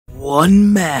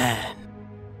One man,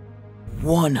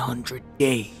 100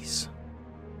 days,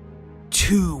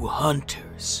 2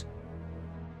 hunters,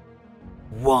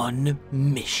 1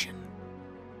 mission.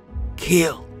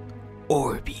 Kill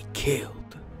or be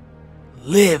killed,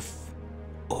 live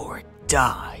or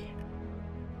die.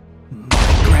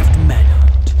 Minecraft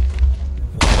Manhunt,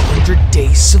 100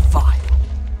 days survival,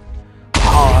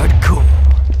 hardcore,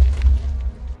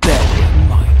 better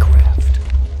Minecraft.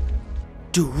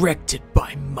 Directed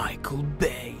by Michael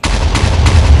Bay.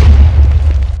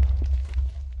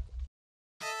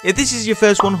 If this is your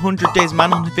first 100 days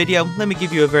Manhunt video, let me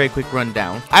give you a very quick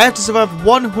rundown. I have to survive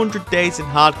 100 days in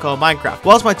hardcore Minecraft,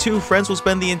 whilst my 2 friends will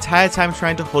spend the entire time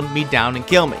trying to hunt me down and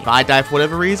kill me. If I die for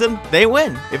whatever reason, they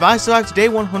win. If I survive to day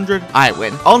 100, I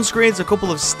win. On screen is a couple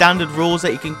of standard rules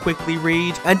that you can quickly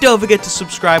read, and don't forget to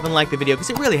subscribe and like the video because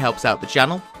it really helps out the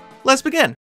channel. Let's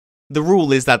begin. The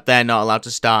rule is that they're not allowed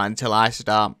to start until I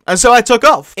start. And so I took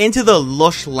off into the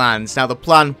lush lands. Now the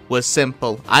plan was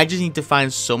simple. I just need to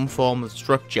find some form of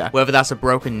structure, whether that's a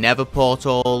broken nether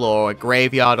portal or a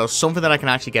graveyard or something that I can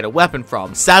actually get a weapon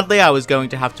from. Sadly, I was going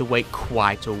to have to wait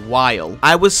quite a while.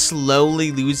 I was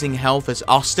slowly losing health as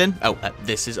Austin,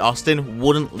 this is Austin,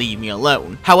 wouldn't leave me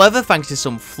alone. However, thanks to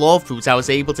some floor foods, I was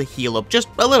able to heal up just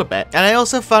a little bit. And I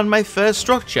also found my first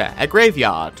structure, a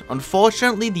graveyard.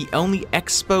 Unfortunately, the only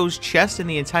exposed chest in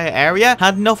the entire area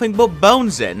had nothing but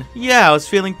bones in. Yeah, I was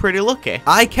feeling pretty lucky.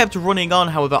 I kept running on,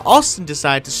 however, Austin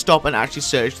decided to stop and actually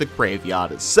search the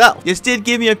graveyard itself. This did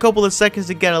give me a couple of seconds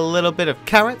to get a little bit of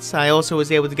carrots. I also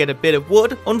was able to get a bit of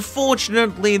wood.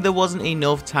 Unfortunately, there wasn't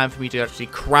enough time for me to actually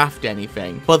craft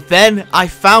anything. But then I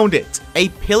found it. A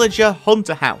pillager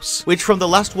hunter house, which from the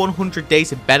last 100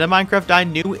 days of better Minecraft I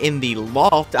knew in the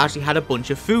loft actually had a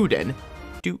bunch of food in.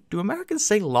 Do Americans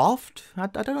say loft? I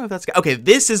don't know if that's... Okay,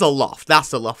 this is a loft. That's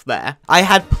the loft there. I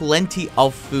had plenty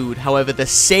of food. However, the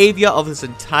savior of this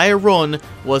entire run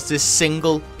was this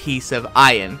single piece of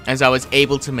iron, as I was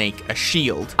able to make a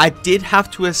shield. I did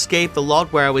have to escape the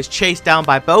lot where I was chased down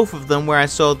by both of them, where I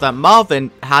saw that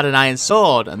Marvin had an iron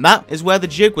sword, and that is where the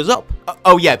jig was up.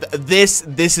 Oh yeah, this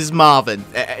is Marvin.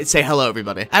 Say hello,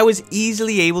 everybody. I was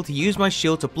easily able to use my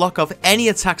shield to block off any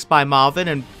attacks by Marvin,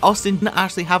 and Austin didn't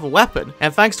actually have a weapon.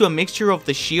 And thanks to a mixture of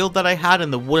the shield that I had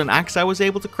and the wooden axe I was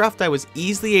able to craft, I was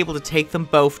easily able to take them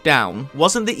both down.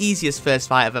 Wasn't the easiest first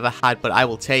fight I've ever had, but I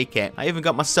will take it. I even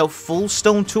got myself full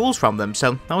stone tools from them,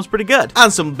 so that was pretty good.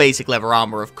 And some basic leather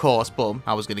armor, of course, but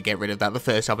I was going to get rid of that the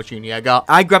first opportunity I got.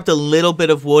 I grabbed a little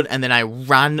bit of wood, and then I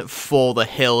ran for the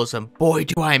hills, and boy,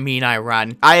 do I mean I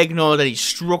ran. I ignored any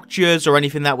structures or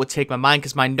anything that would take my mind,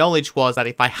 because my knowledge was that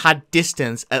if I had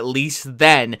distance, at least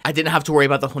then, I didn't have to worry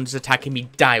about the hunters attacking me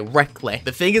directly.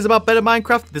 The thing is about better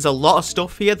Minecraft, there's a lot of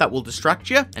stuff here that will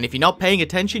distract you, and if you're not paying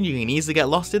attention, you can easily get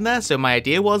lost in there, so my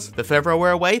idea was, the further I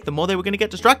were away, the more they were going to get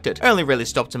distracted. I only really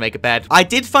stopped to make a bed. I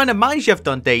did find a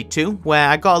mineshaft on day 2, where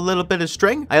I got a little bit of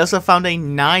string. I also found a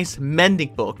nice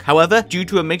mending book. However, due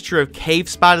to a mixture of cave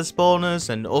spider spawners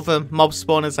and other mob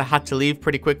spawners, I had to leave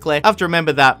pretty quickly. I have to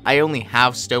remember that I only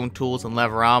have stone tools and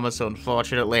leather armor, so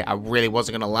unfortunately, I really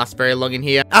wasn't going to last very long in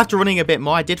here. After running a bit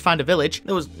more, I did find a village.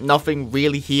 There was nothing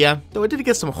really here, though I did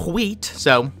get some wheat,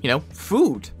 so, you know,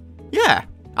 food. Yeah.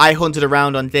 I hunted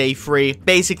around on day 3,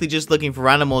 basically just looking for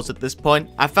animals at this point.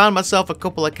 I found myself a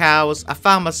couple of cows, I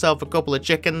found myself a couple of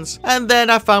chickens, and then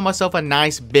I found myself a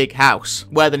nice big house,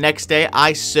 where the next day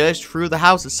I searched through the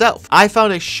house itself. I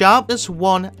found a sharpness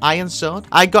 1 iron sword.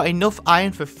 I got enough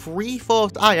iron for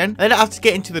 3/4 iron, and then after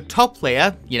getting to the top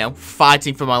layer, you know,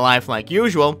 fighting for my life like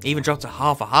usual, even dropped to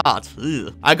half a heart.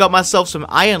 Ugh. I got myself some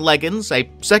iron leggings,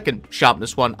 a second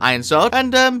sharpness 1 iron sword,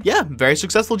 and yeah, very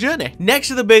successful journey. Next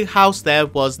to the big house there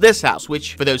was this house,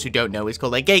 which for those who don't know is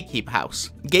called a gatekeeper house.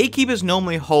 Gatekeepers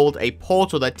normally hold a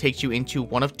portal that takes you into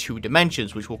one of 2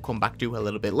 dimensions, which we'll come back to a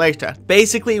little bit later.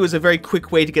 Basically, it was a very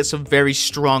quick way to get some very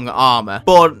strong armor,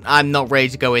 but I'm not ready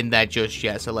to go in there just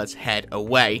yet, so let's head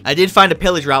away. I did find a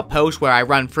pillager outpost where I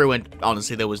ran through, and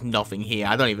honestly, there was nothing here.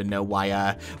 I don't even know why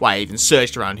I even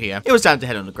searched around here. It was time to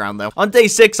head underground though. On day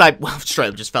 6, I straight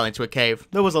up just fell into a cave.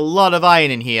 There was a lot of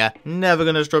iron in here. Never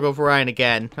gonna struggle for iron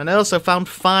again. And I also found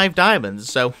 5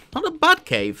 diamonds, so not a bad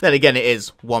cave. Then again, it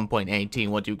is 1.18,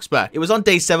 what do you expect? It was on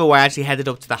day 7 where I actually headed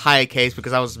up to the higher caves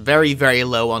because I was very, very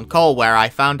low on coal, where I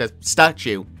found a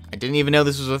statue. I didn't even know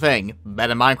this was a thing.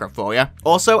 Better Minecraft for you.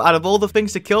 Also, out of all the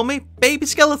things to kill me, baby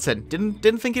skeleton.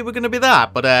 Didn't think it were gonna be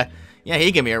that, but Yeah,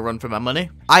 he gave me a run for my money.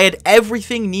 I had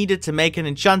everything needed to make an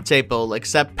enchant table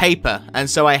except paper, and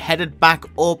so I headed back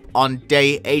up on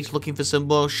day 8 looking for some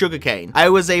more sugarcane. I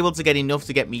was able to get enough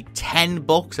to get me 10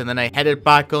 bucks, and then I headed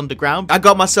back underground. I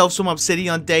got myself some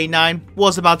obsidian on day 9,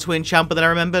 was about to enchant, but then I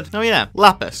remembered, oh yeah,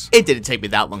 lapis. It didn't take me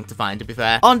that long to find, to be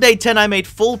fair. On day 10, I made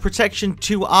full protection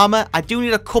 2 armor. I do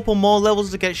need a couple more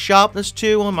levels to get sharpness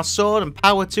 2 on my sword and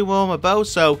power 2 on my bow,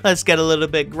 so let's get a little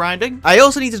bit grinding. I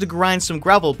also needed to grind some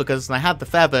gravel because I had the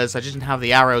feathers, I just didn't have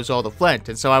the arrows or the flint,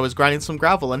 and so I was grinding some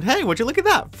gravel, and hey, would you look at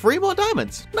that? 3 more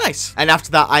diamonds. Nice. And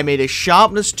after that, I made a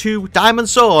sharpness 2 diamond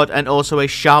sword and also a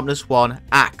sharpness 1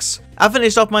 axe. I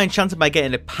finished off my enchanted by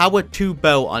getting a power 2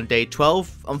 bow on day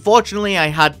 12. Unfortunately, I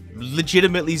had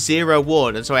legitimately 0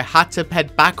 wood, and so I had to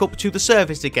head back up to the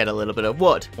surface to get a little bit of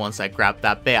wood. Once I grabbed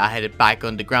that bit, I headed back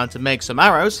underground to make some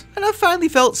arrows, and I finally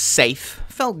felt safe.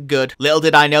 Felt good. Little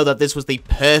did I know that this was the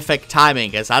perfect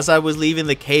timing, as I was leaving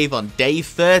the cave on day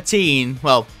 13,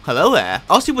 well, hello there,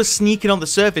 Austin was sneaking on the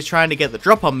surface trying to get the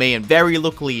drop on me, and very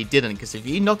luckily he didn't, because if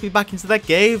he knocked me back into that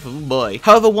cave, oh boy.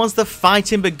 However, once the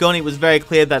fighting begun, it was very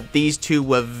clear that these two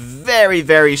were very,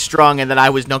 very strong, and that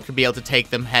I was not going to be able to take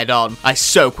them head on. I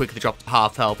so quickly dropped to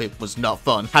half health, it was not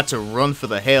fun. Had to run for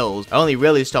the hills. I only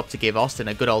really stopped to give Austin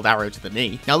a good old arrow to the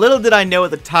knee. Now, little did I know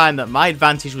at the time that my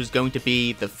advantage was going to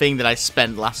be the thing that I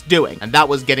spent last doing, and that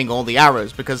was getting all the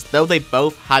arrows, because though they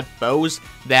both had bows,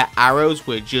 their arrows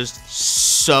were just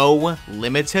so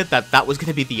limited that was going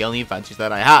to be the only advantage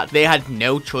that I had. They had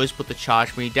no choice but to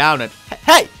charge me down, and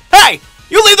hey!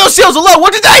 You leave those seals alone!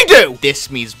 What did they do?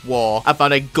 This means war. I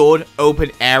found a good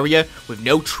open area with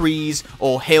no trees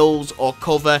or hills or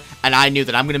cover, and I knew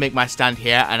that I'm going to make my stand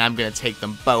here and I'm going to take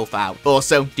them both out.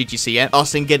 Also, did you see it?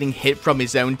 Austin getting hit from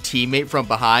his own teammate from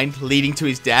behind, leading to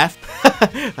his death.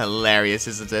 Hilarious,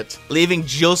 isn't it? Leaving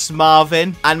just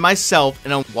Marvin and myself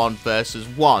in a 1 versus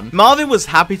 1. Marvin was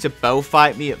happy to bow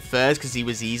fight me at first because he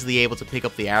was easily able to pick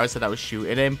up the arrows that I was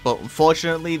shooting him, but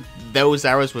unfortunately, those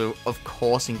arrows were, of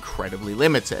course, incredibly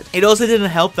limited. It also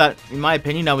didn't help that, in my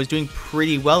opinion, I was doing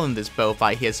pretty well in this bow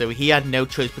fight here, so he had no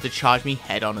choice but to charge me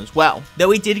head on as well.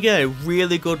 Though he did get a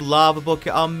really good lava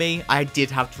bucket on me, I did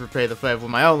have to repair the flavor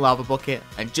with my own lava bucket,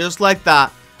 and just like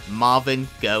that, Marvin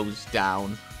goes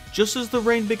down. Just as the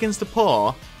rain begins to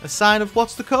pour, a sign of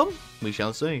what's to come? We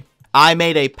shall see. I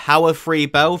made a power 3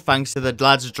 bow thanks to the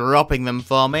lads dropping them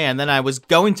for me, and then I was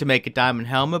going to make a diamond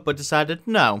helmet but decided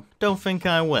no, don't think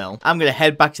I will. I'm going to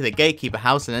head back to the gatekeeper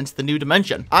house and enter the new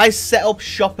dimension. I set up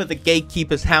shop at the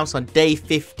gatekeeper's house on day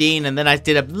 15, and then I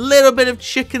did a little bit of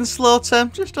chicken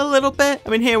slaughter, just a little bit. I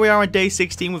mean, here we are on day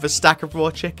 16 with a stack of raw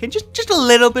chicken, just a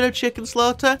little bit of chicken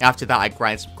slaughter. After that, I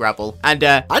grind some gravel, and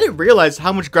I didn't realize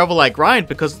how much gravel I grind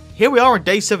because here we are on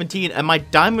day 17 and my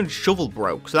diamond shovel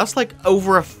broke, so that's like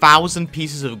over 1,000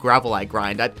 pieces of gravel I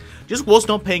grind. I just was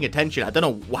not paying attention. I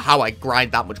don't know how I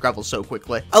grind that much gravel so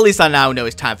quickly. At least I now know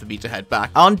it's time for me to head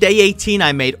back. On day 18,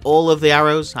 I made all of the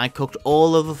arrows, I cooked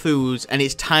all of the foods, and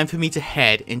it's time for me to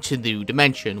head into the new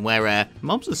dimension where,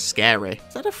 mobs are scary.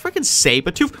 Is that a freaking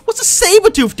saber-tooth? What's a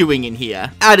saber-tooth doing in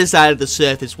here? I decided the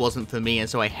surface wasn't for me, and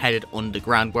so I headed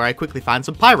underground where I quickly found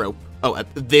some pyro. Oh,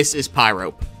 this is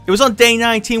pyro. It was on day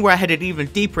 19 where I headed even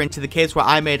deeper into the caves where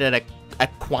I made a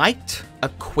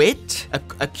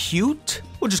cute?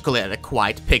 We'll just call it a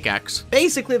quiet pickaxe.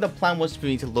 Basically, the plan was for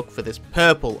me to look for this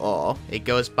purple ore. It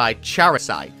goes by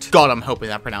charisite. God, I'm hoping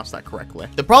I pronounced that correctly.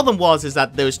 The problem is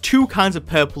that there's 2 kinds of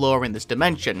purple ore in this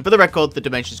dimension. For the record, the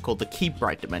dimension is called the Keep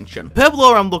Bright dimension. Purple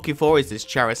ore I'm looking for is this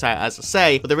charisite, as I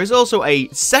say, but there is also a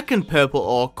second purple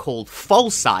ore called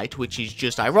falsite, which is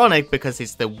just ironic because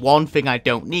it's the one thing I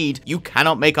don't need. You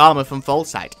cannot make armor from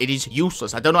falsite. It is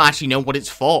useless. I don't actually know what it's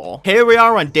for. Here we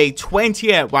are on day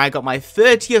 28 where I got my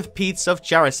 30th piece of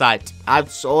charisite.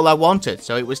 That's all I wanted,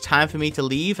 so it was time for me to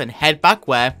leave and head back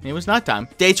where it was nighttime.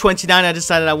 Day 29, I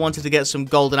decided I wanted to get some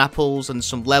golden apples and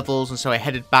some levels, and so I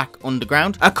headed back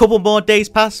underground. A couple more days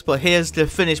passed, but here's the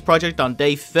finished project on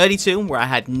day 32, where I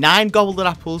had 9 golden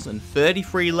apples and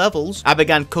 33 levels. I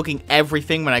began cooking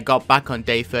everything when I got back on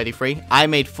day 33. I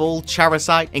made full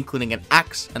charisite, including an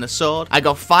axe and a sword. I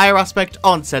got fire aspect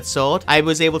on said sword. I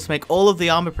was able to make all of the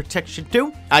armor protection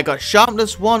too. I got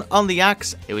sharpness 1 on the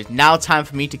axe. It was now time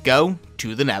for me to go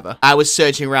to the nether. I was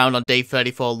searching around on day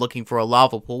 34 looking for a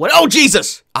lava pool when, oh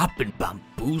Jesus! I've been bamboozled.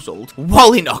 Bamboozled,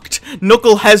 Wallyknocked,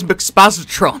 Knuckleheads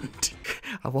McSpazatroned.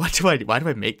 Why do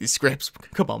I make these scripts?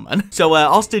 Come on, man. So,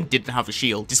 Austin didn't have a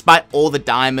shield. Despite all the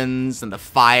diamonds and the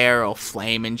fire or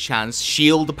flame enchants,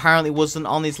 shield apparently wasn't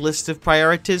on his list of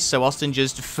priorities, so Austin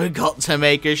just forgot to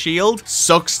make a shield.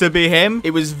 Sucks to be him.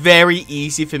 It was very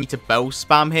easy for me to bow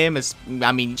spam him, as,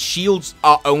 I mean, shields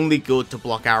are only good to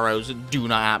block arrows. Do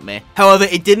not at me. However,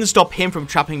 it didn't stop him from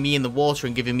trapping me in the water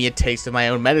and giving me a taste of my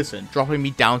own medicine, dropping me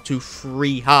down to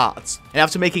 3 hearts. And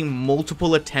after making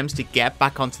multiple attempts to get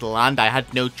back onto the land, I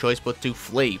had no choice but to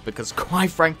flee, because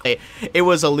quite frankly, it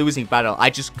was a losing battle. I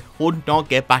just could not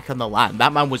get back on the land.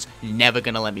 That man was never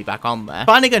gonna let me back on there.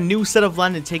 Finding a new set of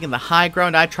land and taking the high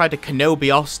ground, I tried to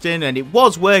Kenobi Austin, and it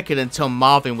was working until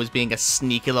Marvin was being a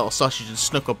sneaky little sausage and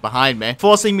snuck up behind me,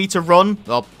 forcing me to run,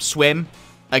 or swim,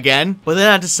 again. But then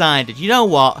I decided, you know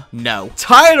what? No.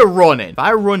 Tired of running. If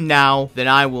I run now, then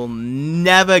I will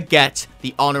never get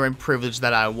the honor and privilege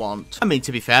that I want. I mean,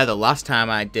 to be fair, the last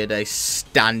time I did a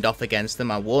standoff against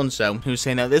them, I won, so who's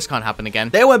saying that this can't happen again?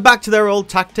 They went back to their old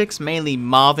tactics, mainly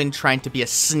Marvin trying to be a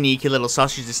sneaky little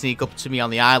sausage to sneak up to me on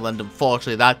the island.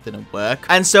 Unfortunately, that didn't work.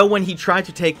 And so when he tried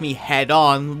to take me head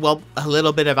on, well, a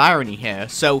little bit of irony here.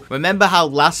 So remember how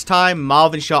last time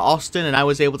Marvin shot Austin and I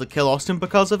was able to kill Austin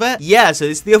because of it? Yeah, so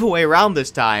it's the other way around this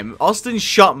time. Austin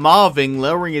shot Marvin,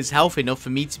 lowering his health enough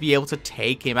for me to be able to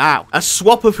take him out. A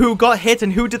swap of who got hit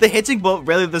and who did the hitting, but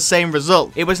really the same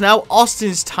result. It was now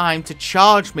Austin's time to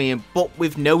charge me, but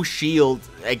with no shield.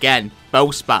 Again, bow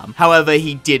spam. However,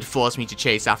 he did force me to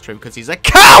chase after him because he's a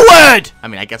coward! I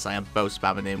mean, I guess I am bow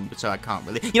spamming him, so I can't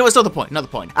really... You know, it's not the point, not the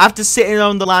point. After sitting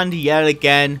on the land yet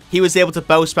again, he was able to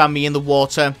bow spam me in the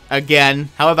water again.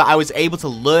 However, I was able to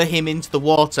lure him into the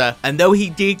water, and though he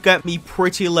did get me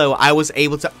pretty low, I was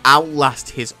able to outlast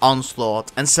his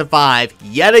onslaught and survive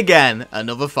yet again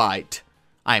another fight.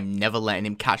 I'm never letting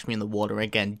him catch me in the water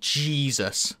again.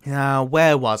 Jesus.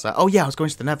 Where was I? Oh yeah, I was going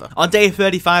to the Nether. On day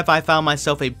 35, I found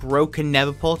myself a broken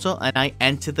Nether portal, and I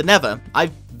entered the Nether.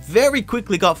 I very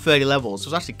quickly got 30 levels. I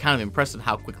was actually kind of impressed at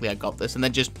how quickly I got this, and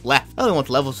then just left. I only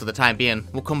want levels for the time being.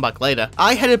 We'll come back later.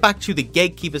 I headed back to the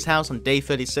Gatekeeper's house on day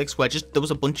 36, where there was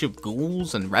a bunch of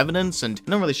ghouls and revenants, and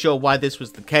I'm not really sure why this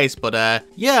was the case, but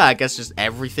yeah, I guess just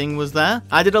everything was there.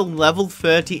 I did a level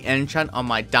 30 enchant on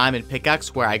my diamond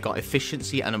pickaxe, where I got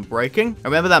efficiency and unbreaking.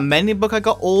 Remember that mending book I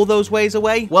got all those ways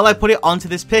away? Well, I put it onto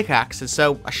this pickaxe, and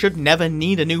so I should never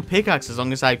need a new pickaxe as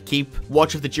long as I keep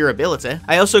watch of the durability.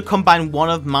 I also combined one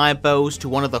of my bows to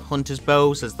one of the hunter's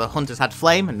bows, as the hunters had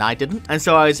flame and I didn't, and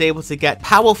so I was able to get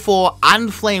power 4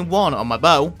 and flame 1 on my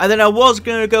bow. And then I was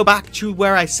going to go back to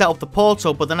where I set up the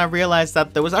portal, but then I realized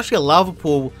that there was actually a lava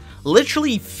pool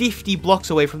literally 50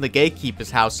 blocks away from the Gatekeeper's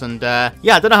house, and yeah,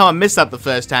 I don't know how I missed that the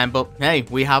first time, but hey,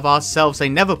 we have ourselves a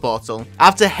Nether portal.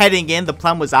 After heading in, the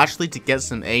plan was actually to get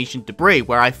some ancient debris,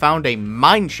 where I found a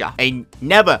mine shaft, a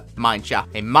Nether mine shaft,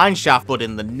 a mine shaft, but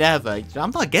in the Nether.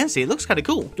 I'm not against it, it looks kind of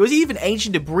cool. There was even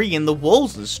ancient debris in the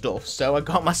walls and stuff, so I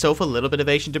got myself a little bit of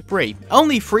ancient debris.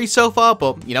 Only 3 so far,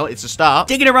 but you know, it's a start.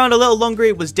 Digging around a little longer,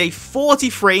 it was day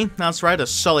 43, that's right, a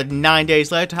solid 9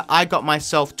 days later, I got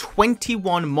myself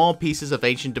 21 more pieces of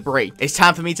ancient debris. It's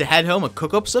time for me to head home and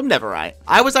cook up some netherite.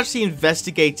 I was actually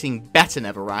investigating better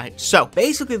netherite. So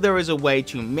basically there is a way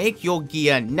to make your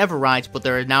gear netherite, but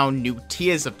there are now new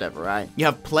tiers of netherite. You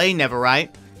have plain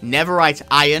netherite, netherite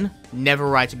iron,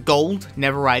 netherite gold,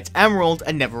 netherite emerald,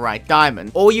 and netherite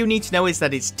diamond. All you need to know is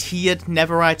that it's tiered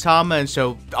netherite armor, and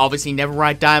so obviously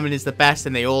netherite diamond is the best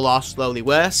and they all are slowly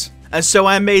worse. And so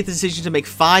I made the decision to make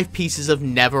 5 pieces of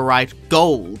netherite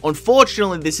gold.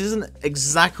 Unfortunately, this isn't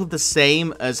exactly the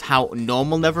same as how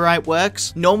normal netherite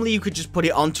works. Normally, you could just put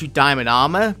it onto diamond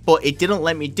armor, but it didn't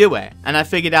let me do it. And I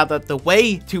figured out that the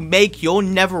way to make your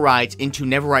netherite into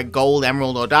netherite gold,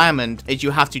 emerald, or diamond is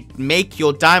you have to make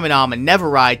your diamond armor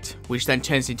netherite, which then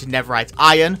turns into netherite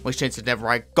iron, which turns into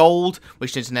netherite gold,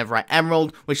 which turns into netherite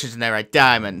emerald, which turns into netherite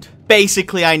diamond.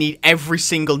 Basically, I need every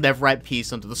single netherite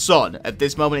piece under the sun. At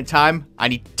this moment in time, I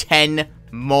need 10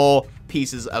 more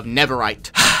pieces of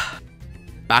netherite.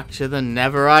 Back to the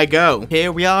Nether I go. Here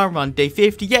we are on day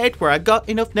 58, where I got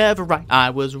enough netherite. I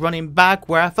was running back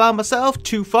where I found myself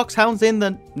 2 foxhounds in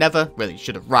the Nether. Really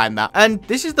should have rhymed that. And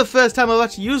this is the first time I've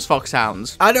actually used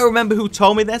foxhounds. I don't remember who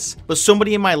told me this, but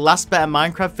somebody in my last Better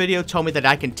Minecraft video told me that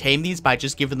I can tame these by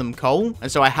just giving them coal. And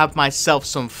so I have myself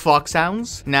some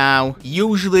foxhounds. Now,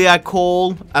 usually I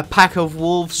call a pack of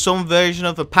wolves some version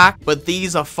of a pack, but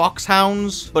these are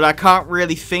foxhounds. But I can't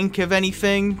really think of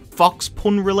anything fox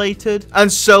pun related.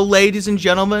 And so, ladies and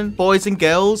gentlemen, boys and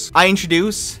girls, I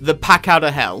introduce the pack out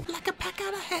of hell. Like a pack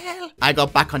out of hell. I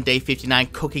got back on day 59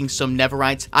 cooking some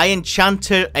netherite. I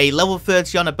enchanted a level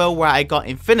 30 on a bow where I got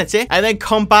infinity, and then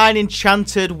combined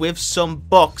enchanted with some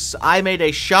books. I made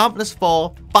a sharpness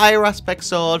 4 fire aspect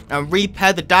sword and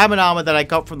repaired the diamond armor that I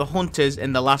got from the hunters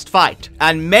in the last fight.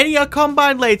 And many a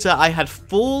combine later, I had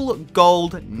full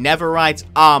gold netherite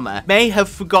armor. May have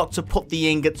forgot to put the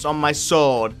ingots on my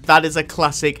sword. That is a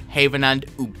classic Haven and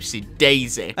oopsie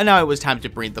daisy. And now it was time to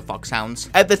breed the foxhounds.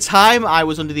 At the time, I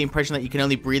was under the impression that you can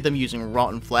only breed them using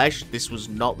rotten flesh. This was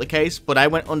not the case, but I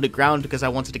went underground because I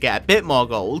wanted to get a bit more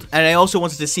gold. And I also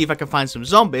wanted to see if I could find some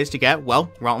zombies to get,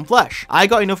 well, rotten flesh. I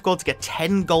got enough gold to get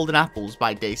 10 golden apples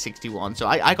by day 61, so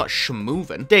I got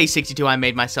schmovin'. Day 62, I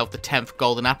made myself the 10th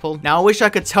golden apple. Now, I wish I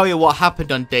could tell you what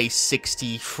happened on day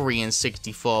 63 and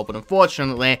 64, but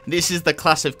unfortunately, this is the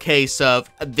classic case of,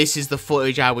 this is the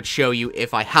footage I would show you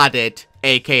if I had it,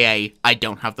 aka I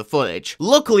don't have the footage.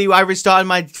 Luckily, I restarted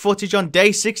my footage on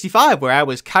day 65, where I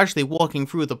was casually walking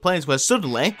through the plains where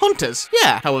suddenly, hunters.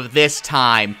 Yeah, however, this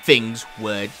time, things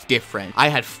were different. I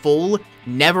had full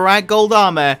netherite gold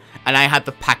armor, and I had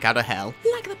the pack out of hell.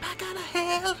 Like the pack out of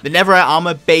hell. The netherite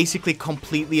armor basically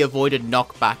completely avoided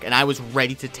knockback, and I was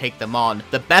ready to take them on.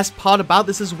 The best part about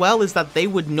this as well is that they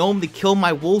would normally kill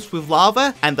my wolves with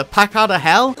lava, and the pack out of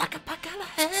hell, like a pack out of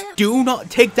hell, do not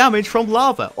take damage from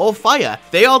lava or fire.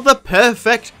 They are the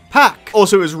perfect pack.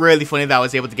 Also, it was really funny that I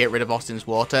was able to get rid of Austin's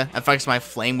water, and thanks to my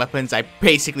flame weapons, I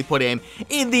basically put him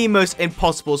in the most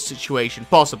impossible situation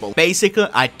possible. Basically,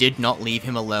 I did not leave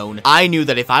him alone. I knew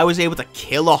that if I was able to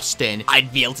kill Austin,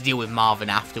 I'd be able to deal with Marvin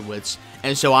afterwards.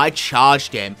 And so I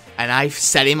charged him, and I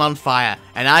set him on fire.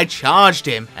 And I charged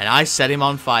him, and I set him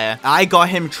on fire. I got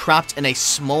him trapped in a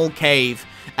small cave,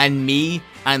 and me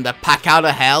and the pack out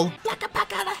of hell, like a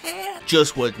pack out of hell,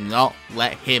 just would not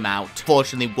let him out.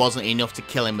 Fortunately, wasn't enough to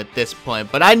kill him at this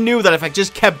point, but I knew that if I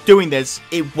just kept doing this,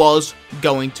 it was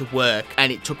going to work,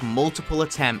 and it took multiple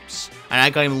attempts, and I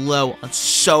got him low on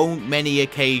so many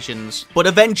occasions. But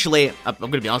eventually, I'm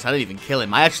gonna be honest, I didn't even kill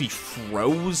him. I actually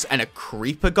froze, and a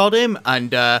creeper got him,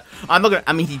 and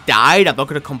he died. I'm not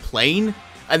gonna complain.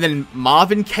 And then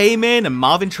Marvin came in, and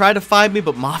Marvin tried to find me,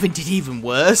 but Marvin did even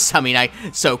worse. I mean, I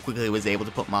so quickly was able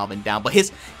to put Marvin down. But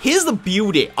here's the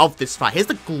beauty of this fight. Here's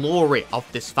the glory of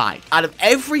this fight. Out of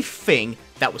everything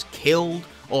that was killed,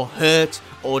 or hurt,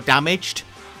 or damaged,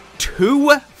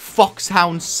 2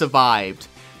 foxhounds survived.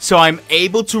 So I'm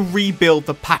able to rebuild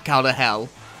the pack out of hell.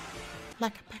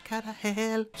 Like a pack out of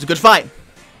hell. It was a good fight.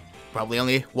 Probably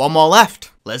only one more left.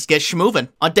 Let's get schmovin'.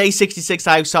 On day 66,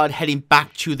 I started heading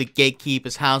back to the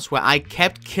gatekeeper's house where I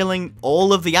kept killing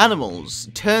all of the animals.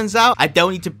 Turns out, I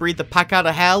don't need to breed the pack out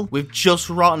of hell. With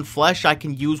just rotten flesh, I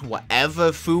can use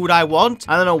whatever food I want.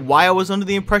 I don't know why I was under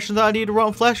the impression that I needed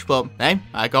rotten flesh, but hey,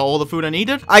 I got all the food I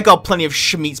needed. I got plenty of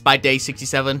schmeats by day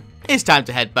 67. It's time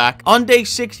to head back. On day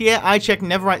 68, I checked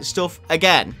netherite stuff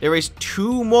again. There is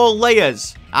 2 more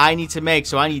layers I need to make,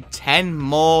 so I need 10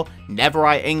 more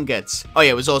netherite ingots. Oh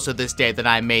yeah, it was also this day that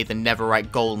I made the netherite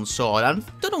golden sword. I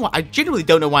don't know why, I genuinely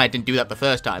don't know why I didn't do that the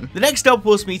first time. The next step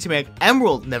was me to make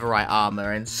emerald netherite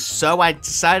armor, and so I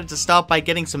decided to start by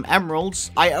getting some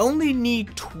emeralds. I only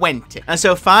need 20. And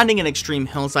so finding an extreme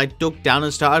hills, I dug down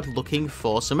and started looking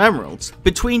for some emeralds.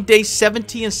 Between day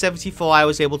 70 and 74, I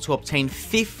was able to obtain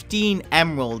 15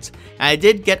 emeralds, and I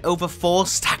did get over 4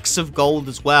 stacks of gold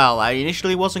as well. I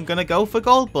initially wasn't gonna go for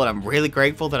gold, but I'm really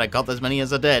grateful that I got as many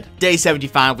as I did. Day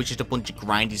 75 was just a bunch of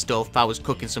grindy stuff. I was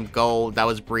cooking some gold, I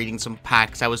was breeding some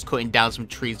packs, I was cutting down some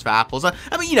trees for apples. I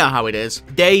mean, you know how it is.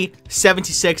 Day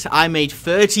 76, I made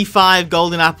 35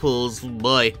 golden apples,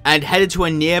 boy, and headed to a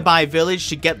nearby village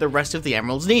to get the rest of the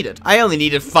emeralds needed. I only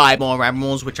needed 5 more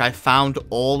emeralds, which I found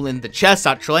all in the chest,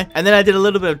 actually. And then I did a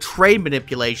little bit of trade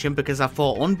manipulation because I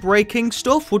thought unbreaking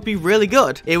stuff would be really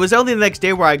good. It was only the next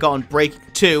day where I got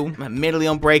unbreaking 2. Admittedly,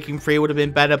 unbreaking 3 would have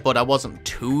been better, but I wasn't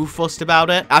too fussed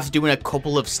about it. After doing a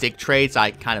couple of stick trades,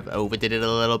 I kind of overdid it a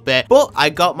little bit, but I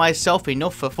got myself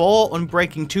enough for 4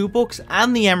 unbreaking 2 books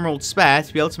and the emerald spare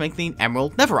to be able to make the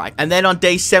emerald netherite. And then on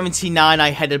day 79, I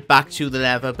headed back to the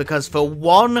nether because for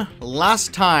one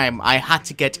last time, I had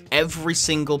to get every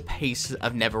single piece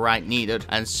of netherite needed.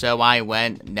 And so I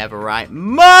went netherite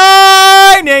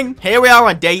mining. Here we are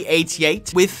on day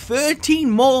 88 with 13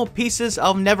 more pieces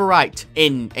of netherite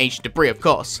in ancient debris, of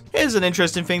course. Here's an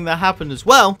interesting thing that happened as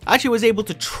well. I actually was able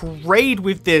to trade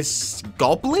with this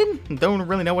goblin. Don't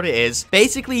really know what it is.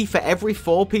 Basically, for every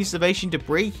 4 pieces of ancient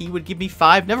debris, he would give me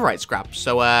 5 netherite scraps.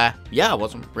 So, yeah, I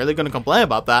wasn't really going to complain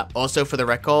about that. Also, for the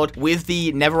record, with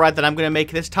the netherite that I'm going to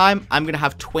make this time, I'm going to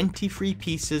have 23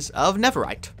 pieces of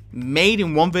netherite. made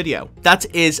in one video. That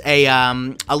is a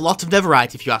lot of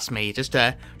netherite, if you ask me. Just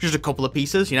a couple of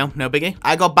pieces, you know, no biggie.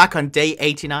 I got back on day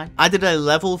 89. I did a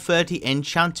level 30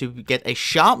 enchant to get a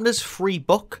sharpness free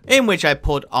book, in which I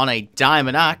put on a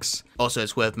diamond axe. Also,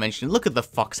 it's worth mentioning, look at the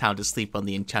foxhound asleep on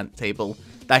the enchant table.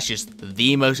 That's just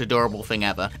the most adorable thing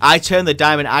ever. I turned the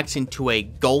diamond axe into a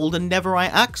golden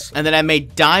netherite axe, and then I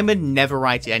made diamond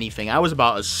netherite anything. I was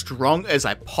about as strong as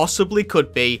I possibly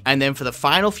could be, and then for the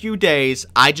final few days,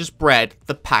 I just bred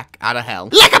the pack out of hell.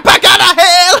 Like a pack out of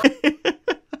hell!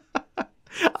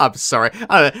 I'm sorry.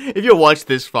 If you watch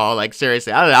this far, like,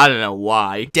 seriously, I don't know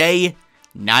why. Day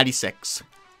 96.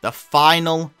 The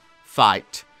final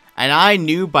fight. And I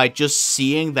knew by just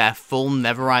seeing their full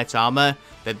netherite armor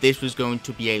that this was going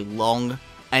to be a long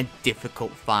and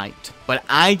difficult fight. But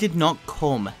I did not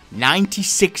come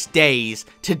 96 days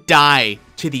to die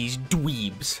to these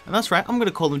dweebs. And that's right, I'm going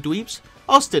to call them dweebs.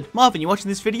 Austin, Marvin, you watching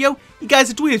this video? You guys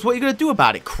are dweebs, what are you going to do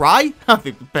about it? Cry? I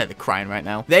think they're crying right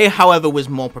now. They, however, was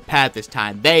more prepared this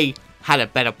time. They had a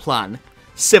better plan.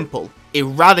 Simple.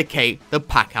 Eradicate the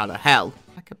pack out of hell.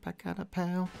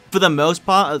 For the most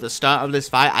part, at the start of this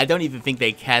fight, I don't even think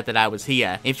they cared that I was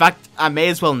here. In fact, I may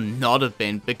as well not have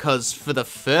been, because for the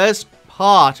first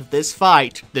part of this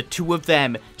fight, the two of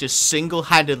them just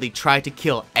single-handedly tried to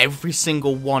kill every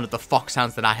single one of the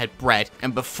foxhounds that I had bred.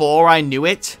 And before I knew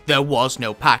it, there was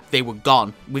no pack. They were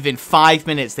gone. Within 5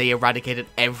 minutes, they eradicated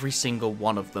every single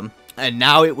one of them. And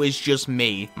now it was just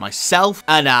me, myself,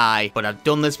 and I. But I've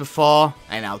done this before,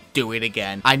 and I'll do it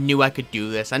again. I knew I could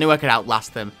do this. I knew I could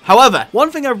outlast them. However,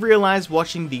 one thing I've realized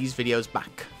watching these videos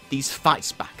back, these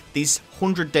fights back, these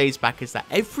 100 days back, is that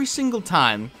every single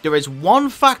time, there is one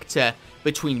factor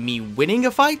between me winning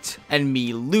a fight and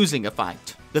me losing a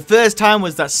fight. The first time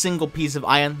was that single piece of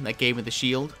iron that gave me the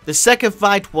shield. The second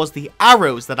fight was the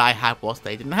arrows that I had whilst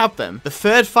they didn't have them. The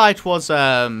third fight was,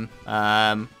 I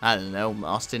don't know,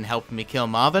 Austin helping me kill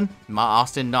Marvin.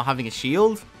 Austin not having a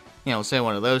shield. You know, say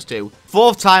one of those two.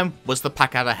 Fourth time was the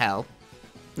pack out of hell.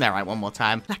 Alright, one more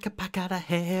time. Like a pack out of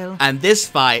hell. And this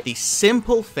fight, the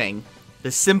simple thing,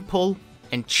 the simple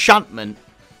enchantment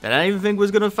that I didn't even think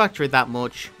was going to factor it that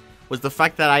much, was the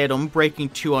fact that I had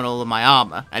Unbreaking 2 on all of my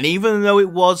armor. And even though it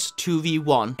was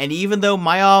 2v1, and even though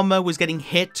my armor was getting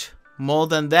hit more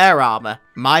than their armor,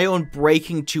 my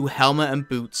Unbreaking 2 helmet and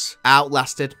boots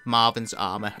outlasted Marvin's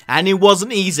armor. And it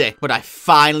wasn't easy, but I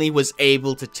finally was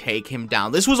able to take him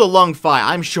down. This was a long fight.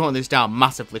 I'm shorting this down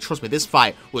massively. Trust me, this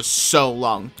fight was so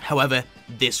long. However,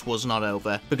 this was not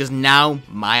over, because now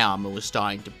my armor was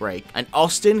starting to break. And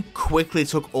Austin quickly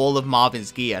took all of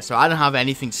Marvin's gear, so I didn't have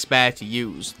anything spare to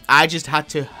use. I just had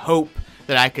to hope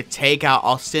that I could take out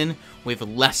Austin with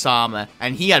less armor,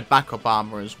 and he had backup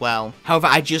armor as well. However,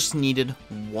 I just needed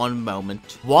one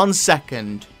moment, 1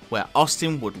 second, where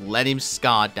Austin would let him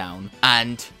scar down,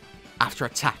 and after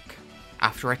attack,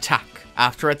 after attack,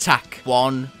 after attack,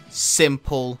 one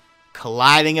simple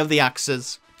colliding of the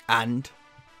axes, and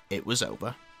it was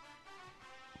over.